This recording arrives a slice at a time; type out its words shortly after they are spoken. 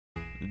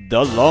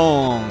the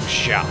long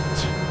shot,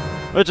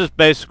 which is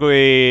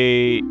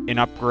basically an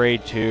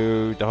upgrade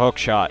to the hook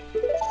shot.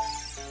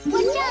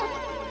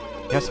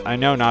 Yes, I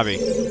know, Navi.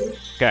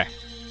 Okay.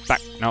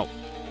 No.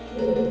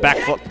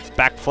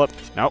 Backflip.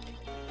 Nope.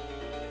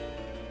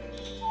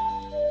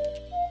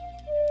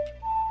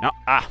 No,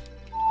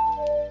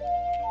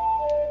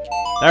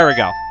 There we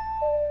go.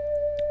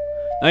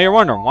 Now you're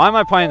wondering, why am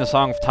I playing the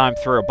Song of Time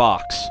through a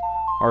box?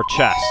 Or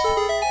chest?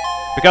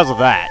 Because of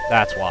that,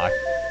 that's why.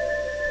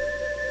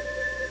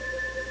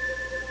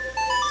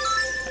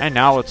 And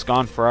now it's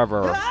gone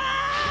forever.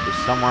 It's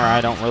somewhere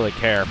I don't really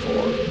care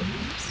for.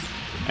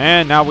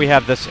 And now we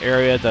have this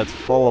area that's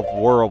full of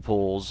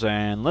whirlpools,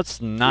 and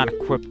let's not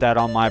equip that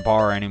on my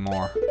bar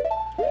anymore.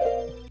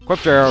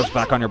 Equip your arrows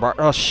back on your bar.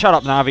 Oh, shut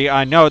up, Navi.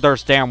 I know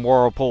there's damn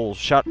whirlpools.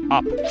 Shut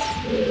up.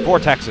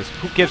 Vortexes.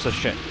 Who gives a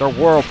shit? They're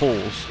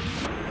whirlpools.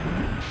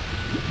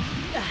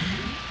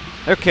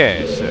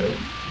 Okay, so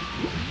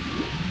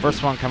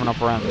first one coming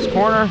up around this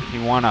corner.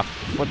 You want to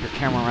flip your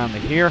camera around to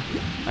here.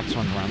 Next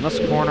one's around this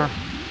corner.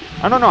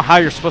 I don't know how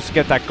you're supposed to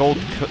get that gold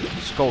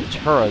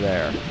Sculptura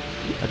there.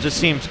 It just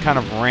seems kind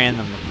of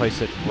random to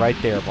place it right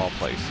there of all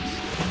places.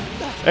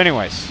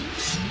 Anyways.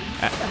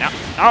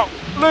 No,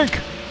 Link!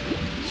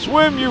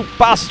 Swim, you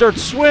bastard,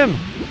 swim!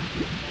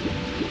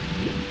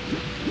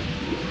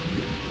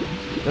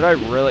 Did I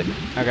really?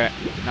 Okay,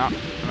 no.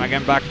 Am I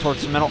getting back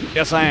towards the middle?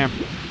 Yes, I am.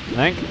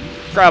 Link,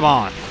 grab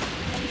on.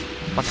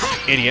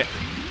 Fucking idiot.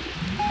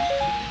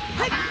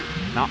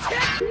 No.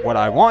 What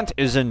I want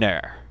is in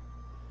there.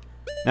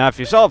 Now, if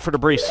you saw it for the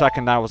brief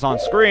second that was on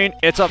screen,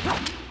 it's a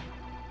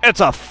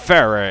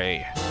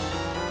fairy.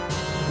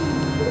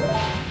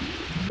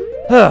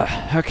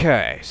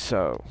 Okay,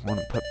 so want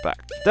to put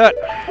back that.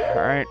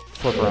 All right,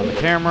 flip around the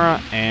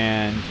camera,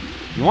 and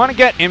you want to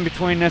get in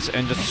between this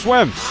and just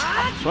swim.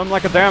 Swim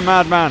like a damn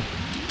madman.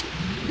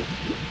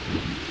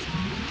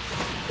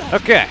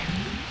 Okay.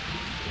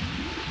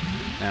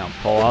 Now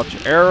pull out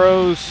your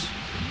arrows.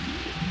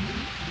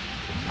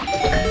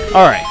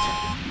 All right.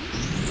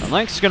 So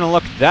Link's gonna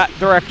look that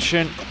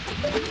direction.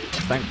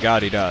 Thank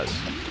God he does.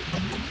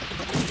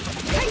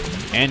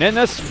 And in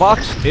this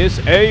box is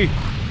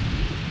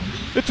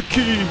it's a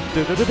key.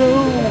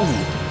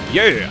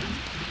 Yeah.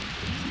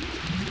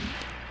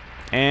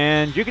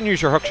 And you can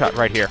use your hook shot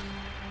right here,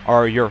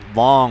 or your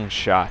long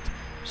shot.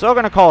 Still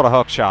gonna call it a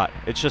hook shot.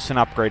 It's just an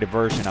upgraded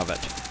version of it.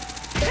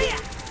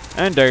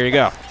 And there you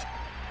go.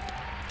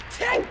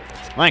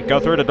 Link, go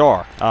through the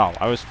door. Oh,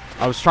 I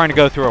was trying to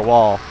go through a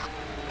wall.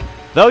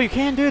 Though you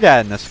can do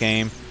that in this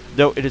game,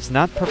 though it is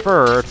not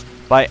preferred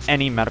by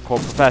any medical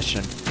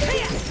profession.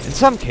 In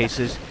some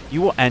cases,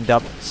 you will end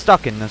up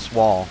stuck in this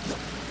wall.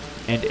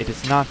 And it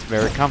is not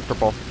very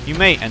comfortable. You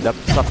may end up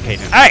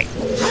suffocating. Hey!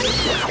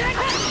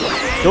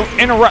 Don't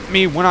interrupt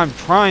me when I'm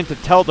trying to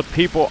tell the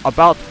people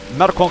about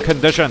medical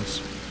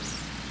conditions.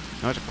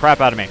 Noise the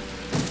crap out of me.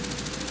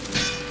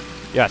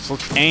 Yes,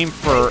 let's aim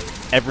for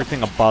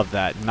everything above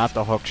that, not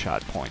the hook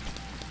shot point.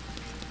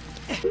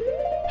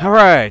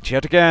 Alright,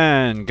 yet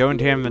again, go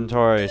into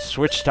inventory,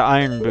 switch to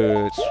iron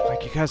boots.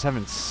 Like, you guys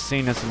haven't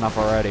seen this enough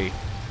already.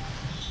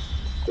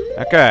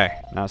 Okay,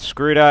 now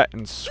screw that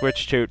and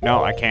switch to...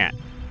 No, I can't.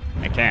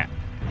 I can't.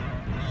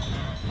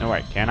 No,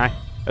 wait, can I?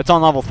 It's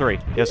on level 3.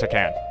 Yes, I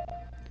can.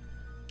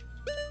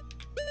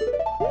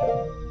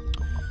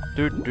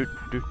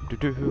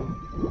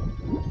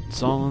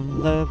 It's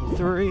on level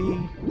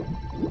 3.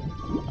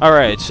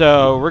 Alright,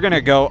 so we're gonna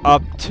go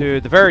up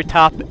to the very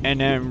top, and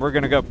then we're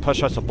gonna go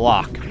push us a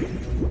block.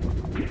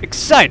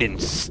 Exciting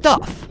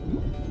stuff!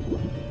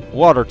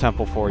 Water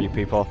temple for you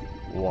people.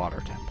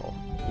 Water temple.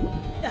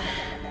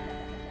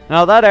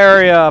 Now that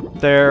area up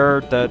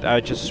there that I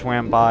just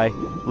swam by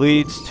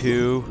leads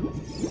to...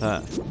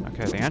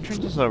 okay, the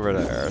entrance is over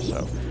there,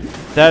 so...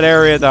 That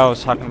area that I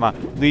was talking about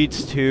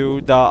leads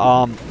to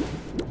the,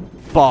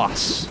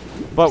 boss.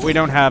 But we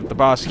don't have the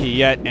boss key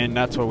yet, and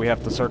that's what we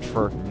have to search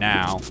for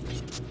now.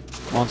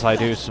 Once I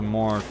do some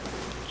more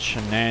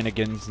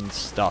shenanigans and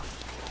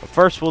stuff. But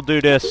first we'll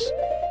do this,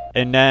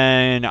 and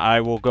then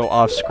I will go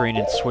off screen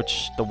and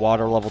switch the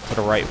water level to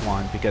the right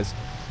one, because...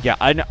 Yeah,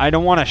 I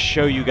don't want to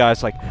show you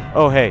guys like,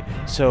 oh hey,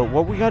 so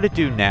what we gotta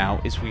do now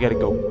is we gotta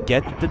go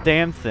get the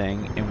damn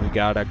thing, and we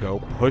gotta go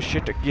push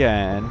it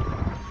again,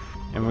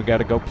 and we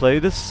gotta go play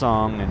this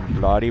song,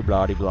 and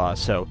blah-de-blah-de-blah.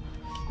 So,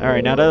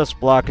 alright, now that this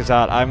block is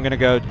out, I'm gonna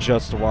go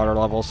adjust the water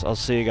levels. I'll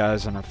see you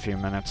guys in a few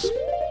minutes.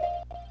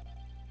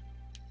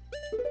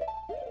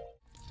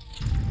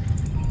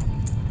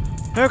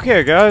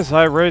 Okay guys,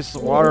 I raised the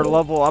water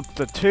level up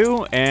to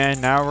 2, and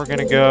now we're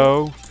gonna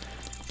go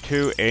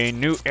to a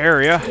new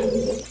area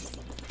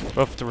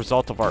with the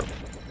result of our...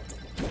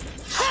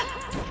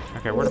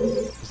 Okay, where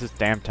is this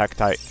damn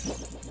Tektite?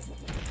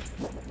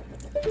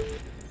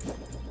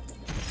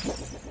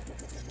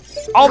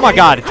 Oh my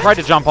god, it tried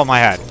to jump on my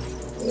head.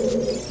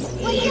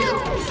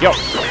 Yo!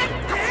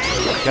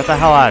 Get the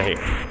hell out of here.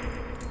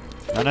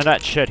 None of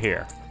that shit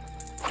here.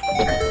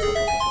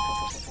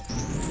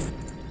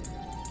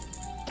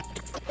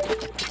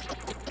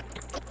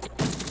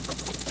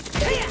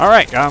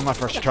 Alright, got my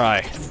first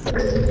try.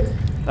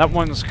 That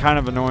one's kind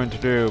of annoying to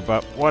do,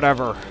 but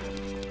whatever.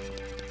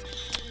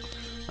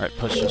 Alright,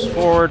 push this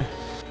forward.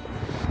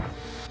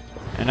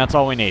 And that's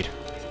all we need.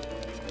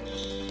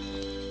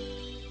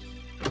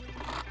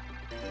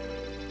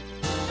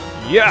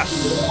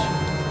 Yes!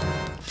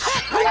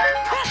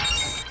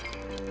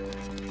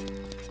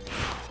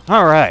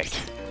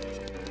 Alright.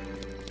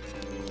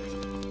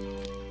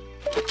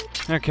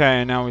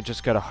 Okay, now we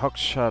just got a hook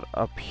shot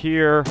up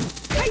here.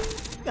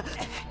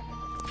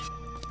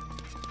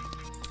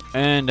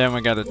 And then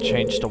we gotta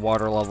change the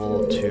water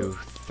level to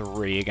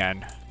 3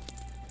 again.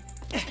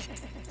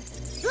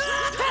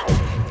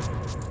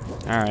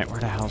 Alright, where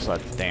the hell's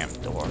that damn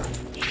door?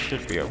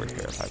 Should be over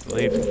here, I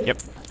believe.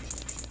 Yep.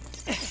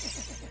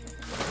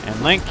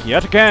 And Link,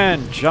 yet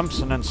again, jumps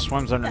and then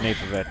swims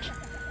underneath of it.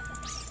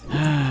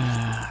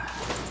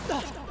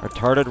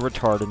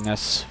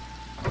 Retardedness.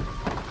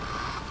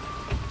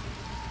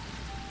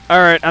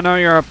 Alright, I know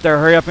you're up there.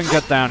 Hurry up and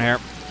get down here.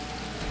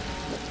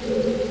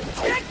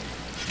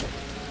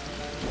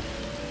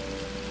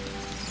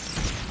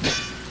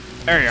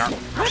 There you are.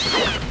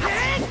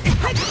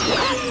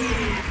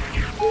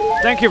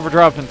 Thank you for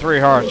dropping 3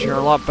 hearts. You're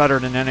a lot better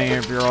than any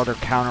of your other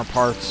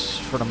counterparts,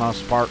 for the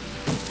most part.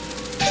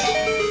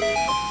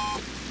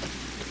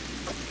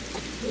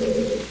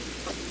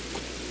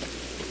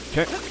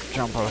 Okay,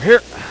 jump over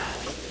here.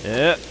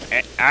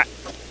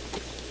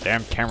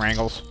 Damn camera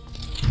angles.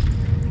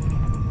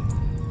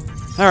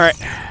 Alright.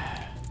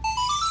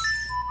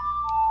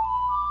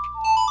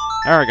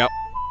 There we go.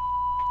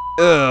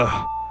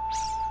 Ugh.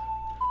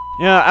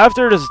 Yeah,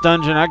 after this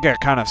dungeon, I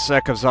get kind of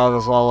sick of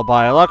Zelda's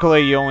Lullaby.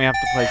 Luckily, you only have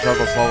to play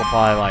Zelda's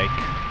Lullaby, like...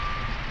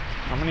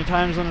 how many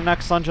times in the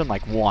next dungeon?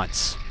 Like,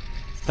 once.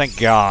 Thank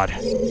God.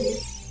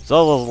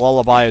 Zelda's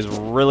Lullaby is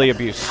really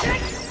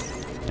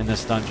abusive in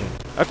this dungeon.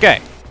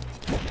 Okay.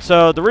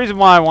 So, the reason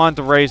why I wanted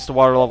to raise the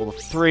water level to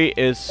 3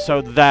 is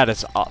so that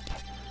is up.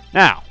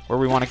 Now, where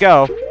we want to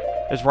go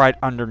is right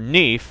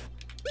underneath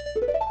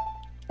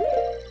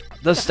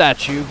the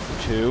statue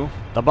to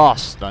the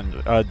boss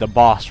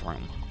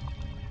room.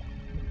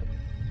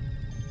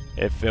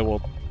 If it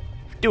will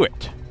do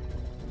it.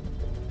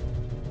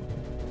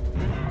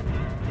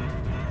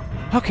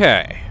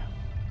 Okay.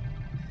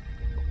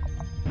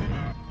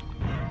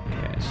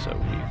 Okay, so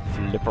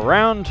we flip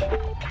around.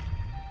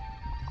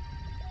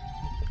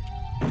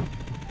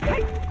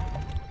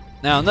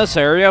 Now in this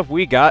area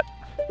we got...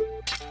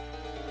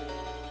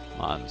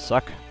 come on,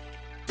 suck.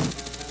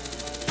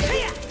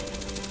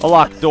 A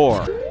locked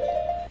door.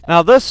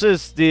 Now this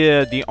is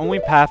the only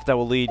path that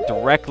will lead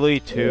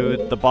directly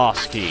to the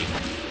boss key.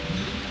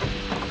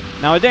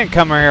 Now I didn't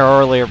come here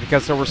earlier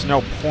because there was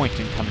no point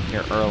in coming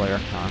here earlier.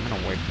 No, I'm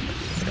gonna wait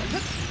for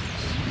this.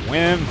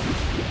 Swim,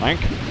 Link,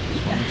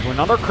 swim into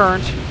another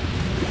current.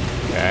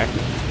 Okay.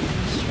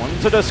 Swim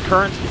to this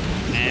current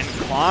and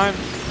climb.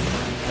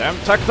 Damn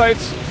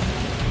Tektites.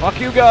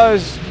 Fuck you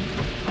guys.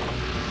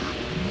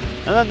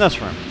 And then this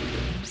room.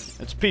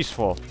 It's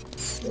peaceful,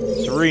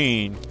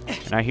 serene,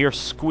 and I hear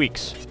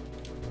squeaks.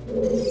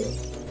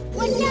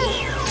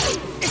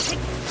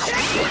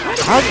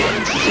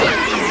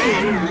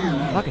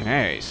 Fucking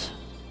A's.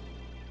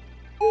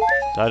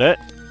 Is that it?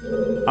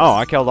 Oh,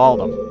 I killed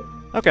all of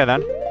them. Okay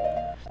then.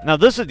 Now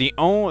this is the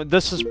only.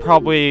 This is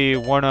probably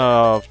one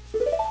of.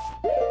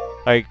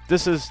 Like,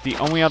 this is the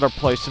only other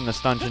place in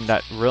this dungeon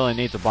that really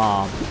needs a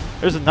bomb.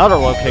 There's another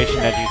location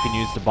that you can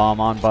use the bomb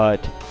on,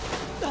 but...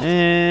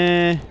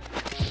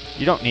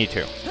 you don't need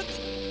to.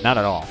 Not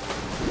at all.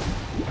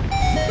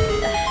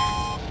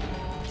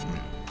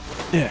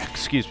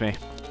 Excuse me.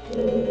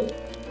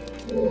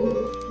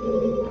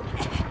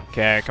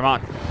 Okay, come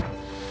on.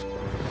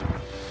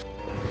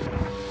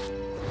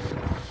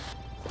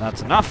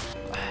 That's enough.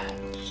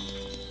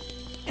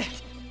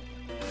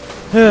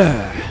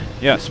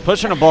 Yes,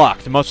 pushing a block,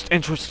 the most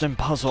interesting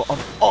puzzle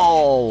of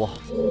all.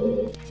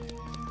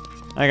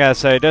 I gotta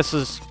say, this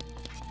is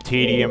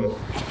tedium.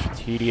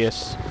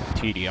 Tedious.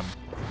 Tedium.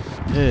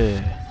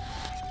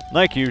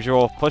 Like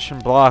usual, pushing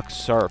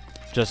blocks are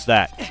just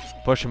that.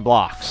 Pushing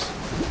blocks.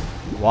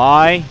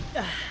 Why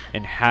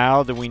and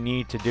how do we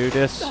need to do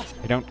this?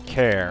 I don't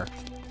care.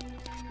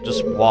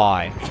 Just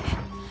why.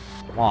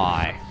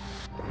 Why?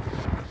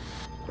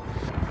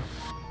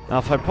 Now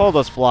if I pull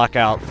this block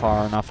out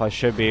far enough, I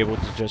should be able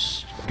to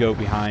just go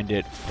behind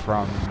it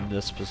from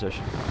this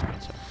position.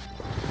 Alright, so.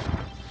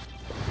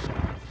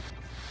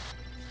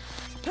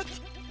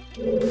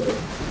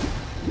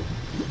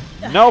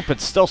 Nope,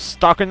 it's still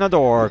stuck in the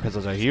door because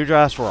it's a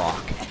huge-ass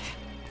rock.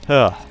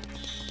 Huh.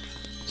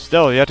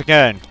 Still, yet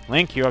again,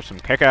 Link, you have some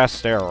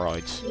kick-ass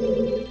steroids.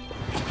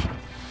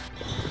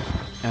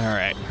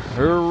 Alright,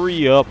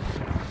 hurry up.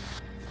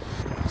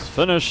 Let's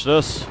finish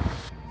this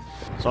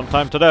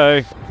sometime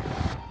today.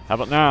 How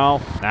about now?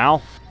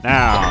 Now?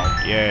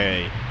 Now!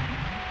 Yay.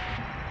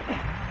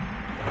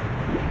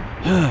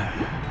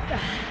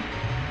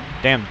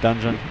 Damn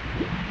dungeon.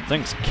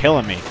 Thing's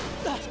killing me.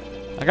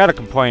 I gotta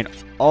complain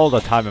all the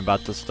time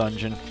about this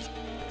dungeon.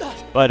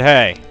 But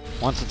hey,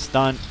 once it's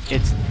done,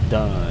 it's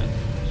done.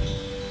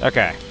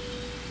 Okay.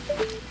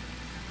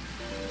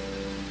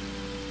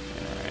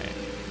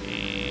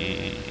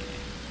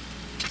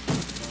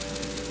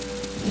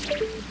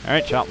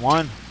 Alright, shot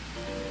one.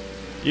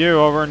 You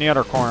over in the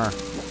other corner.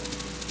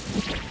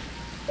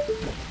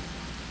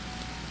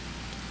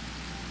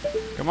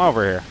 Come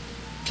over here.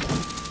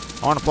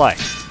 I want to play.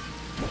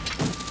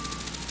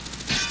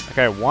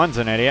 Okay, one's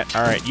an idiot.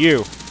 Alright,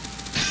 you.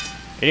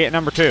 Idiot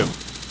number 2.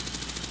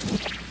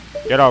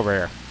 Get over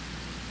here.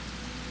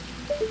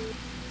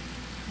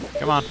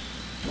 Come on.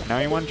 Now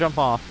you want to jump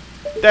off.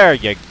 There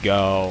you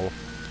go.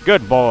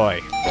 Good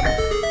boy.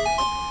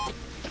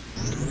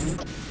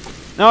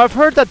 Now, I've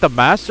heard that the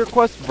Master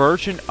Quest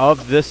version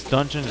of this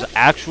dungeon is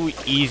actually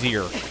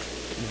easier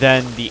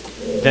than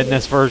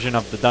this version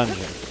of the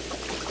dungeon.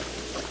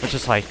 Which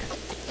is like,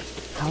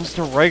 how's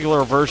the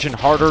regular version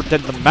harder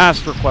than the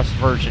Master Quest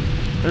version?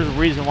 There's a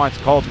reason why it's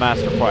called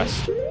Master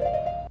Quest.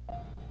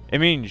 It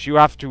means you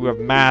have to have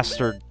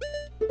mastered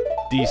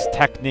these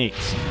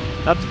techniques.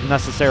 Not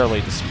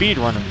necessarily the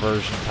speedrunning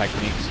version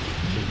techniques.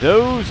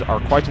 Those are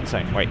quite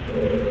insane. Wait,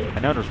 I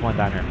know there's one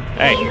down here.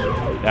 Hey,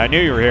 I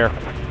knew you were here.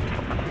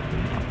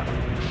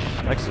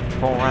 Likes to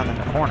troll around in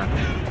the corner.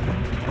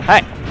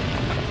 Hey!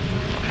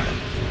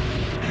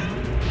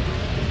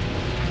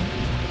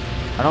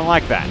 I don't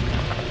like that.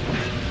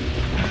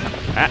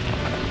 Ah.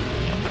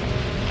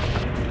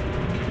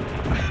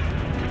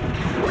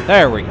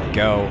 There we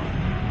go.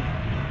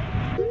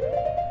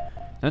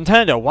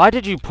 Nintendo, why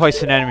did you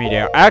place an enemy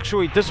there?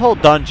 Actually, this whole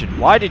dungeon.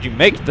 Why did you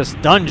make this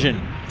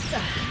dungeon?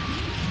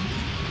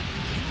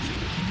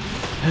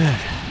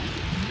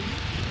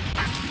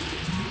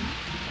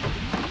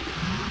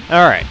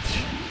 Alright.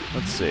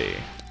 Let's see.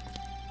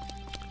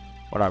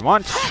 What I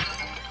want.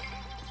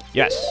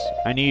 Yes.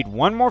 I need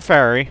one more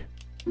fairy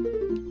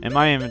in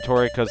my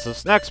inventory, because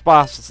this next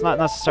boss, it's not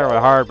necessarily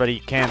hard, but he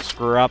can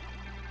screw up.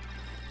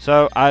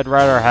 So, I'd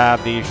rather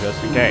have these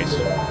just in case.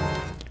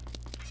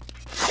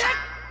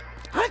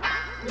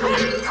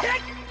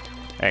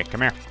 Hey,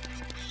 come here.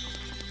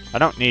 I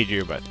don't need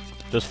you, but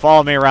just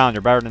follow me around.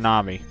 You're better than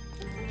Nami.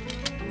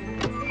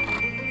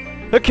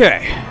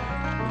 Okay.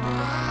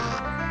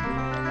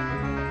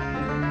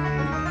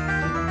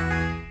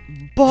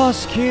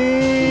 Boss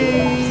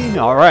King!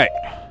 Alright.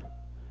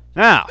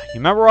 Now, you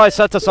remember where I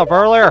set this up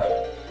earlier?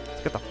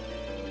 Let's get the...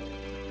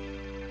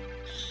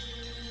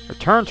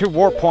 Return to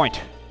Warp Point.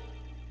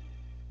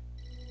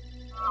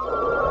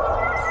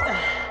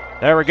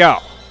 There we go.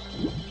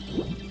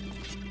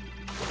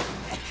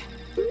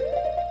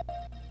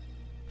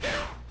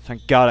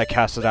 Thank God I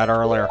casted that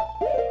earlier.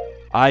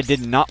 I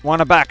did not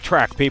want to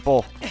backtrack,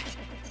 people.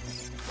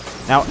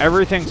 Now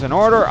everything's in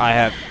order. I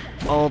have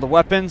all the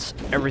weapons.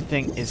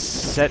 Everything is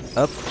set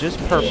up just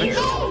perfect.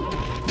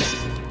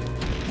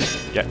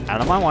 Get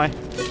out of my way.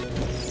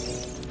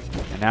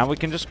 And now we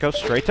can just go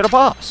straight to the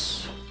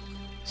boss.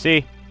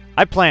 See?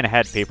 I plan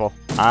ahead, people.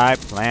 I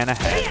plan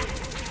ahead.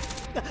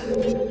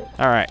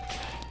 Alright.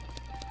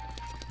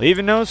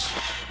 Leaving those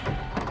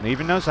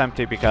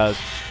empty because...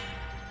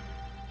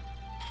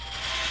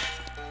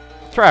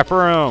 Trap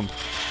room!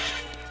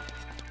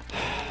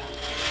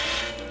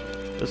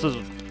 This is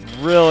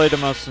really the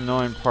most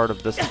annoying part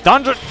of this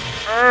dungeon!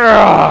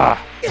 Urgh!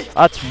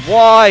 That's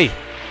why!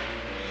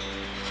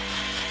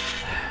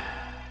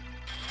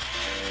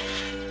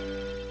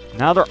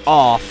 Now they're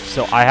off,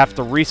 so I have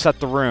to reset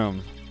the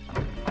room.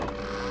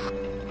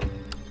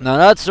 Now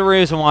that's the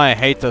reason why I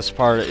hate this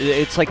part.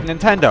 It's like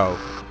Nintendo.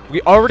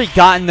 We already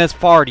gotten this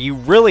far. Do you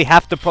really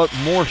have to put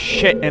more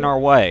shit in our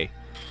way?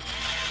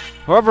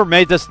 Whoever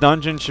made this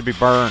dungeon should be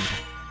burned.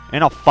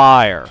 In a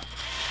fire.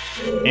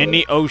 In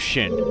the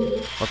ocean.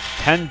 With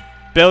 10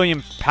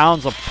 billion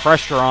pounds of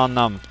pressure on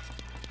them.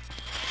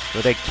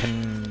 So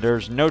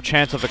there's no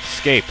chance of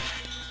escape.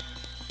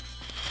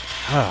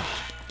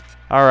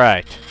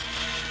 Alright.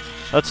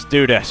 Let's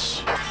do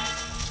this.